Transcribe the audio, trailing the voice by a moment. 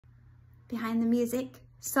behind the music.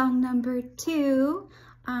 Song number 2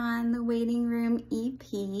 on the Waiting Room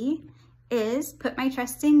EP is Put My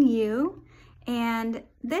Trust in You. And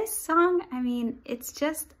this song, I mean, it's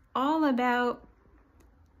just all about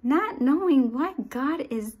not knowing what God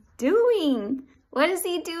is doing. What is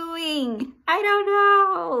he doing? I don't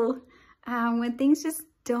know. When things just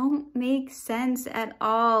don't make sense at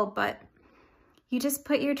all, but you just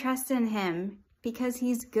put your trust in him because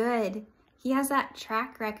he's good. He has that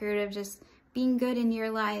track record of just being good in your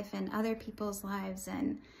life and other people's lives.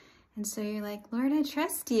 And so you're like, Lord, I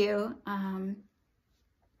trust you.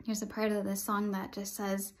 Here's a part of the song that just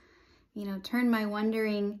says, you know, turn my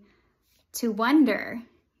wondering to wonder,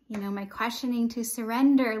 you know, my questioning to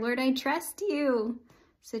surrender. Lord, I trust you.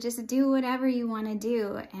 So just do whatever you want to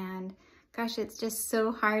do. And gosh, it's just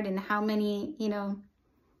so hard. And how many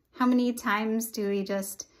times do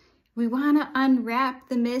we want to unwrap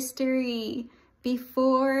the mystery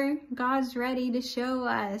before God's ready to show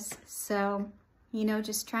us? So, you know,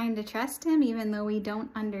 just trying to trust him even though we don't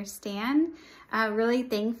understand. Really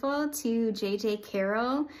thankful to JJ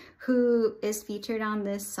Carroll, who is featured on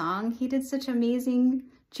this song. He did such an amazing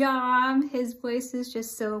job. His voice is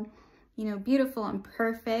just so, you know, beautiful and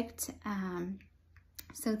perfect.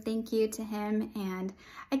 So thank you to him, and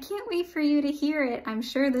I can't wait for you to hear it. I'm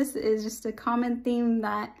sure this is just a common theme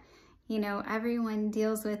that, you know, everyone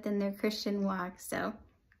deals with in their Christian walk. So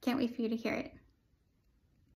can't wait for you to hear it.